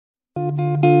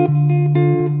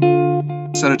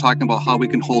Instead of talking about how we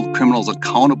can hold criminals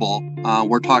accountable,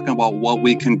 we're talking about what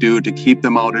we can do to keep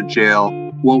them out of jail,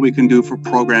 what we can do for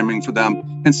programming for them.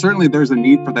 And certainly there's a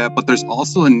need for that, but there's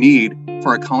also a need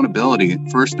for accountability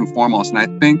first and foremost. And I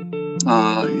think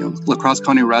La Crosse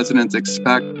County residents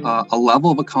expect a level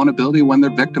of accountability when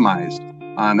they're victimized.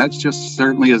 And that just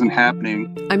certainly isn't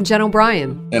happening. I'm Jen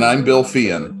O'Brien. And I'm Bill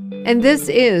Feehan. And this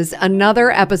is another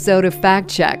episode of Fact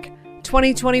Check.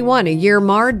 2021, a year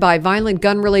marred by violent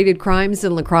gun-related crimes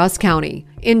in La Crosse County.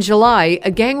 In July, a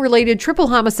gang-related triple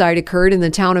homicide occurred in the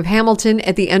town of Hamilton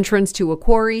at the entrance to a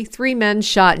quarry, 3 men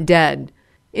shot dead.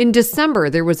 In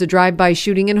December, there was a drive-by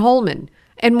shooting in Holmen.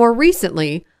 And more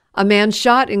recently, a man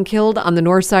shot and killed on the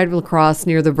north side of La Crosse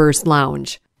near the Verse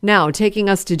Lounge. Now, taking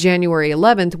us to January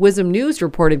 11th, WISM News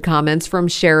reported comments from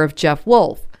Sheriff Jeff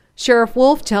Wolf. Sheriff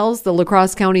Wolf tells the La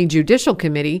Crosse County Judicial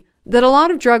Committee that a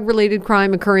lot of drug-related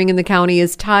crime occurring in the county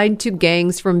is tied to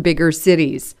gangs from bigger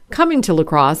cities, coming to La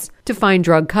Crosse to find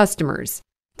drug customers.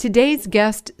 Today's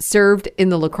guest served in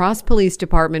the La Crosse Police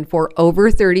Department for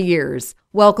over 30 years.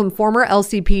 Welcome former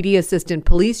LCPD Assistant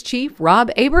Police Chief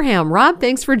Rob Abraham. Rob,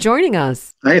 thanks for joining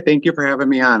us. Hey, thank you for having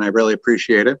me on. I really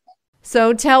appreciate it.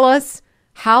 So tell us,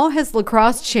 how has La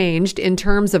Crosse changed in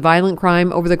terms of violent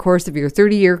crime over the course of your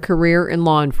 30-year career in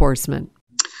law enforcement?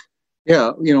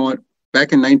 Yeah, you know what?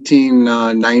 Back in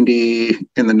 1990,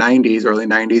 in the 90s, early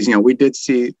 90s, we did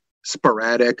see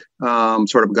sporadic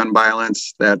sort of gun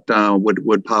violence that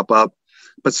would pop up,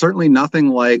 but certainly nothing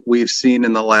like we've seen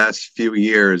in the last few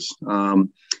years. I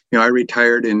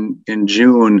retired in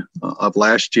June of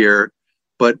last year,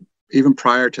 but even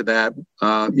prior to that,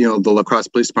 the La Crosse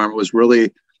Police Department was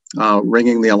really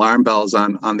ringing the alarm bells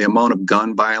on the amount of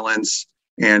gun violence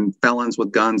and felons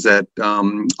with guns that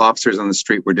officers on the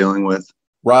street were dealing with.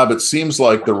 Rob, it seems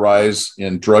like the rise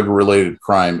in drug-related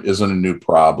crime isn't a new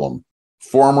problem.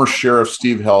 Former Sheriff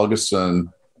Steve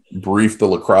Helgeson briefed the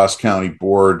La Crosse County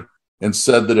Board and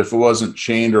said that if it wasn't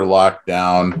chained or locked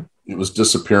down, it was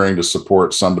disappearing to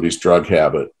support somebody's drug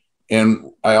habit.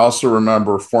 And I also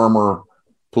remember former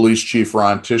Police Chief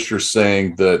Ron Tischer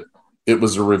saying that it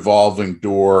was a revolving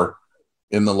door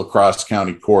in the La Crosse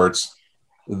County courts.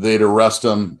 They'd arrest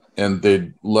them and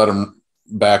they'd let them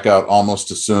back out almost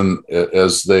as soon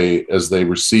as they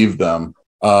received them.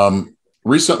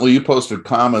 Recently, you posted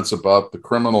comments about the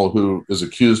criminal who is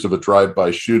accused of a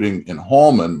drive-by shooting in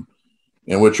Holmen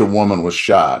in which a woman was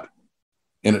shot.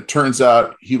 And it turns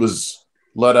out he was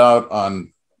let out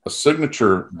on a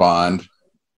signature bond,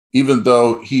 even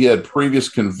though he had previous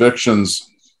convictions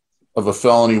of a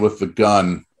felony with the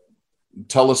gun.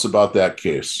 Tell us about that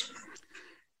case.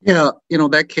 Yeah,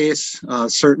 that case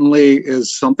certainly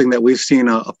is something that we've seen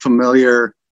a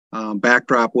familiar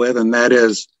backdrop with, and that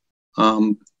is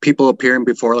people appearing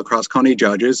before La Crosse County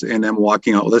judges and then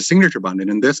walking out with a signature bond. And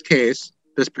in this case,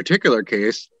 this particular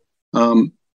case,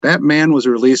 that man was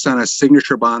released on a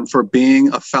signature bond for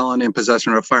being a felon in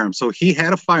possession of a firearm. So he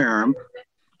had a firearm,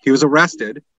 he was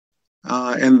arrested,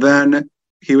 and then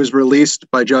he was released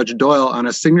by Judge Doyle on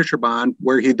a signature bond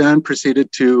where he then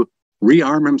proceeded to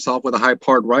rearm himself with a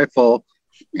high-powered rifle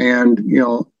and,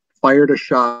 fired a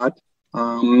shot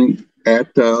at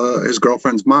his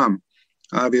girlfriend's mom.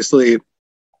 Obviously,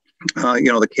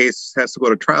 the case has to go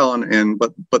to trial,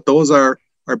 but those are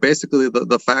basically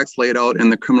the facts laid out in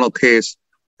the criminal case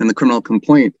and the criminal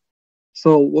complaint.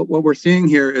 So what we're seeing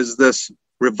here is this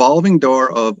revolving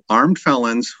door of armed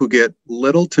felons who get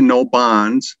little to no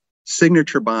bonds,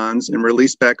 signature bonds, and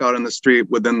released back out on the street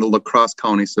within the La Crosse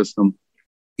County system.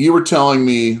 You were telling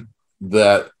me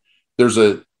that there's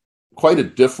quite a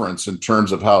difference in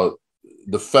terms of how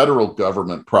the federal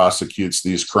government prosecutes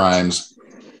these crimes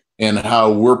and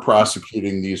how we're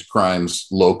prosecuting these crimes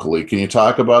locally. Can you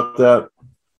talk about that?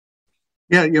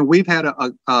 Yeah, we've had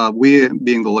we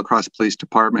being the La Crosse Police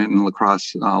Department and La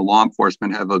Crosse law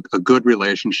enforcement have a good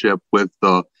relationship with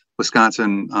the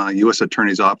Wisconsin U.S.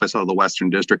 Attorney's Office out of the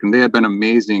Western District, and they have been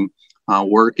amazing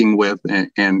working with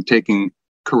and taking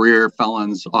career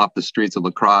felons off the streets of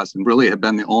La Crosse, and really have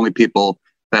been the only people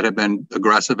that have been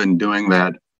aggressive in doing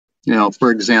that. For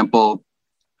example,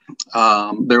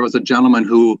 there was a gentleman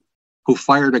who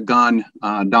fired a gun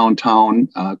downtown,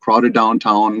 crowded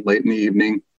downtown late in the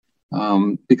evening,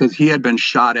 because he had been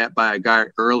shot at by a guy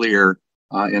earlier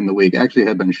in the week, actually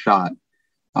had been shot.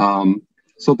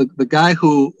 So the guy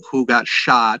who got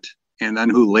shot and then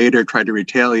who later tried to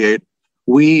retaliate,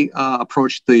 we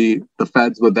approached the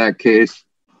feds with that case.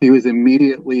 He was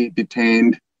immediately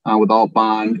detained without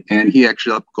bond, and he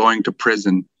actually ended up going to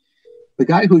prison. The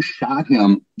guy who shot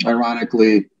him,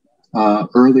 ironically,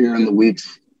 earlier in the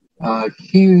weeks,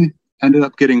 he ended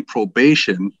up getting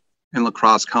probation in La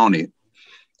Crosse County.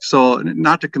 So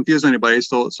not to confuse anybody.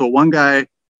 So one guy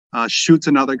shoots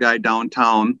another guy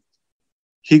downtown.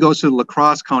 He goes to the La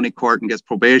Crosse County Court and gets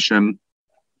probation.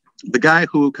 The guy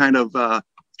who kind of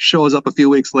shows up a few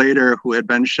weeks later, who had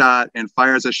been shot and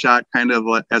fires a shot kind of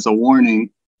as a warning,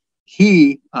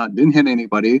 he didn't hit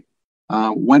anybody,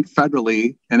 went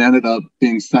federally, and ended up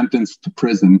being sentenced to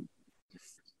prison.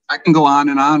 I can go on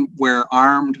and on where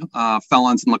armed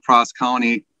felons in La Crosse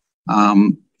County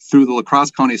through the La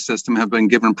Crosse County system have been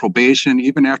given probation,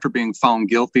 even after being found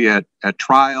guilty at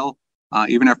trial,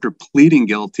 even after pleading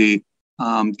guilty,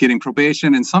 getting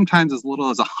probation, and sometimes as little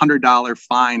as $100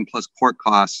 fine plus court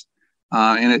costs.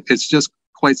 And it's just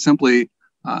quite simply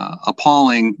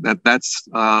appalling that that's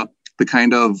the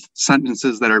kind of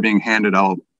sentences that are being handed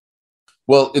out.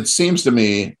 Well, it seems to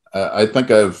me, I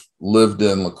think I've lived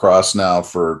in La Crosse now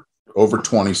for over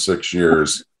 26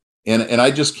 years. And I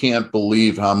just can't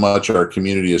believe how much our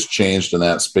community has changed in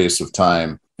that space of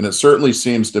time. And it certainly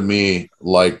seems to me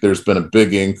like there's been a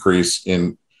big increase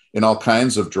in all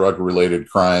kinds of drug-related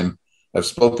crime. I've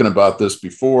spoken about this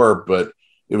before, but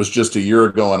it was just a year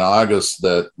ago in August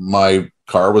that my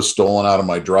car was stolen out of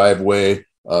my driveway.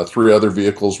 3 other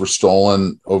vehicles were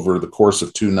stolen over the course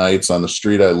of 2 nights on the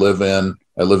street I live in.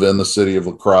 I live in the city of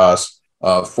La Crosse.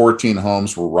 14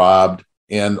 homes were robbed.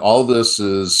 And all this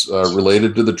is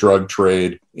related to the drug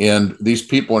trade. And these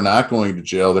people are not going to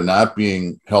jail. They're not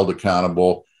being held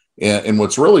accountable. And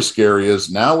what's really scary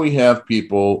is now we have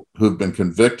people who've been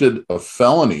convicted of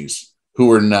felonies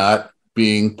who are not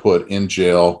being put in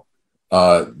jail.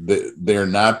 They're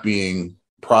not being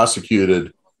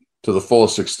prosecuted to the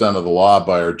fullest extent of the law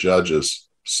by our judges.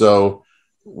 So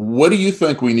what do you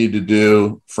think we need to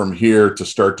do from here to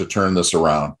start to turn this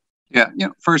around? Yeah,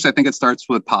 first, I think it starts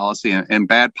with policy, and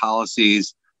bad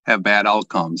policies have bad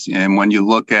outcomes. And when you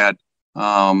look at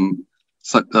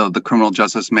the Criminal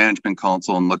Justice Management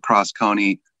Council and La Crosse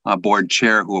County board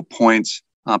chair who appoints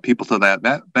people to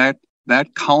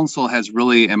that council has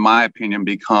really, in my opinion,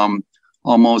 become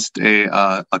almost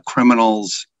a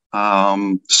criminals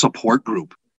support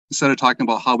group. Instead of talking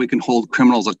about how we can hold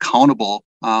criminals accountable,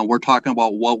 we're talking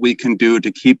about what we can do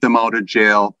to keep them out of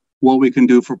jail, what we can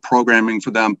do for programming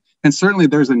for them. And certainly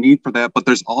there's a need for that, but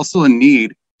there's also a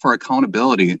need for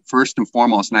accountability first and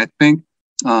foremost. And I think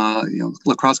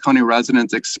La Crosse County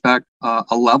residents expect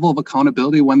a level of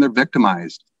accountability when they're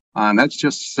victimized. And that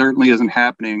just certainly isn't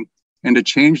happening. And to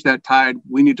change that tide,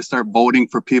 we need to start voting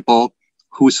for people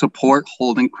who support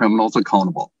holding criminals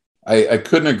accountable. I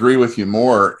couldn't agree with you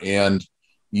more. And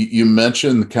you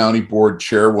mentioned the county board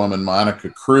chairwoman, Monica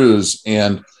Cruz,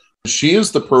 and she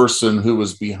is the person who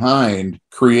was behind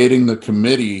creating the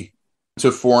committee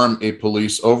to form a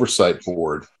police oversight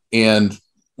board. And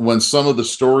when some of the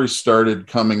stories started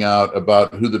coming out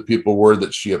about who the people were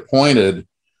that she appointed,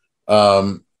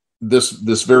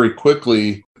 this very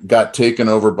quickly got taken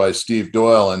over by Steve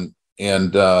Doyle,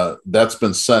 and that's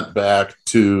been sent back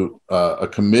to a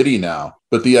committee now.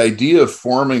 But the idea of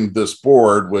forming this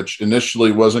board, which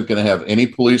initially wasn't going to have any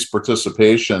police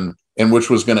participation and which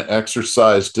was going to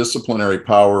exercise disciplinary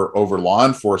power over law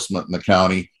enforcement in the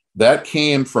county, that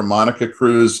came from Monica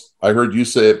Cruz. I heard you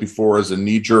say it before as a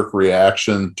knee-jerk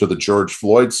reaction to the George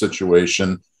Floyd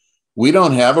situation. We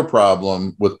don't have a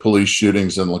problem with police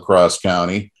shootings in La Crosse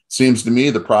County. Seems to me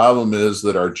the problem is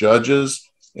that our judges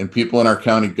and people in our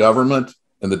county government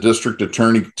and the district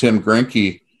attorney, Tim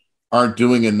Grinke, aren't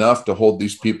doing enough to hold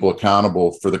these people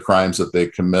accountable for the crimes that they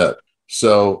commit.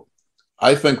 So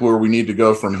I think where we need to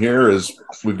go from here is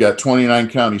we've got 29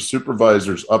 county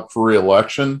supervisors up for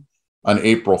re-election on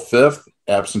April 5th.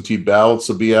 Absentee ballots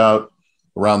will be out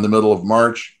around the middle of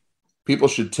March. People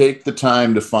should take the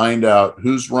time to find out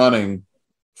who's running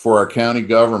for our county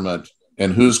government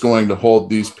and who's going to hold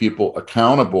these people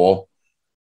accountable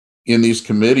in these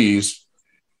committees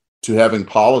to having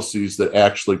policies that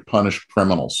actually punish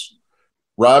criminals.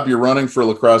 Rob, you're running for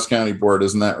La Crosse County Board,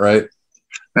 isn't that right?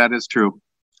 That is true.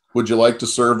 Would you like to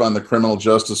serve on the Criminal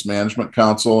Justice Management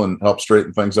Council and help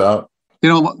straighten things out?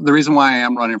 The reason why I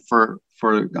am running for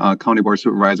county board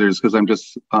supervisors because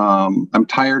I'm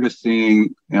tired of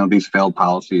seeing these failed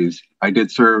policies. I did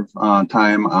serve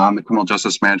time on the Criminal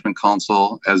Justice Management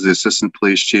Council as the assistant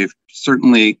police chief.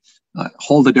 Certainly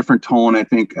hold a different tone, I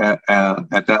think, at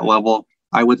that level.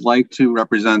 I would like to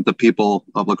represent the people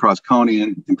of La Crosse County,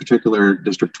 and in particular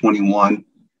District 21,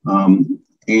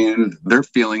 and their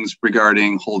feelings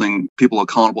regarding holding people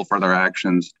accountable for their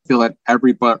actions. I feel that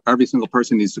every single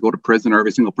person needs to go to prison, or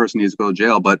every single person needs to go to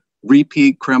jail, but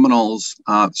repeat criminals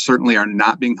certainly are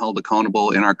not being held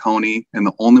accountable in our county, and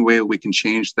the only way we can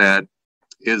change that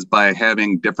is by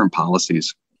having different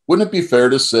policies. wouldn't it be fair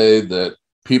to say that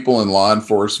people in law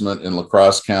enforcement in La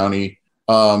Crosse County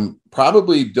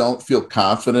probably don't feel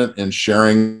confident in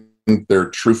sharing their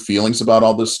true feelings about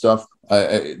all this stuff?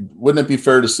 Wouldn't it be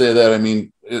fair to say that? I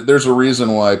mean, there's a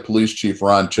reason why Police Chief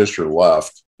Ron Tischer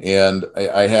left. And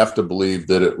I have to believe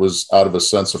that it was out of a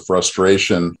sense of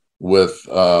frustration with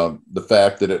the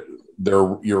fact that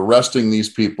you're arresting these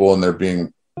people and they're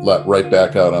being let right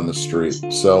back out on the street.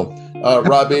 So,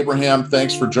 Rob Abraham,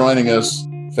 thanks for joining us.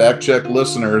 Fact Check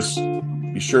listeners,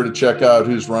 be sure to check out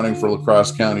who's running for La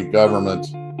Crosse County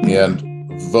government and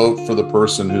vote for the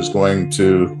person who's going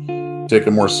to take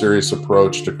a more serious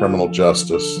approach to criminal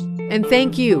justice. And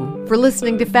thank you for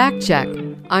listening to Fact Check.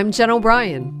 I'm Jen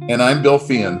O'Brien. And I'm Bill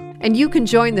Feehan. And you can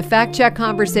join the Fact Check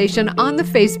conversation on the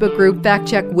Facebook group Fact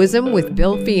Check Wisdom with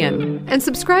Bill Feehan. And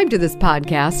subscribe to this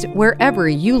podcast wherever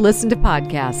you listen to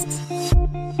podcasts.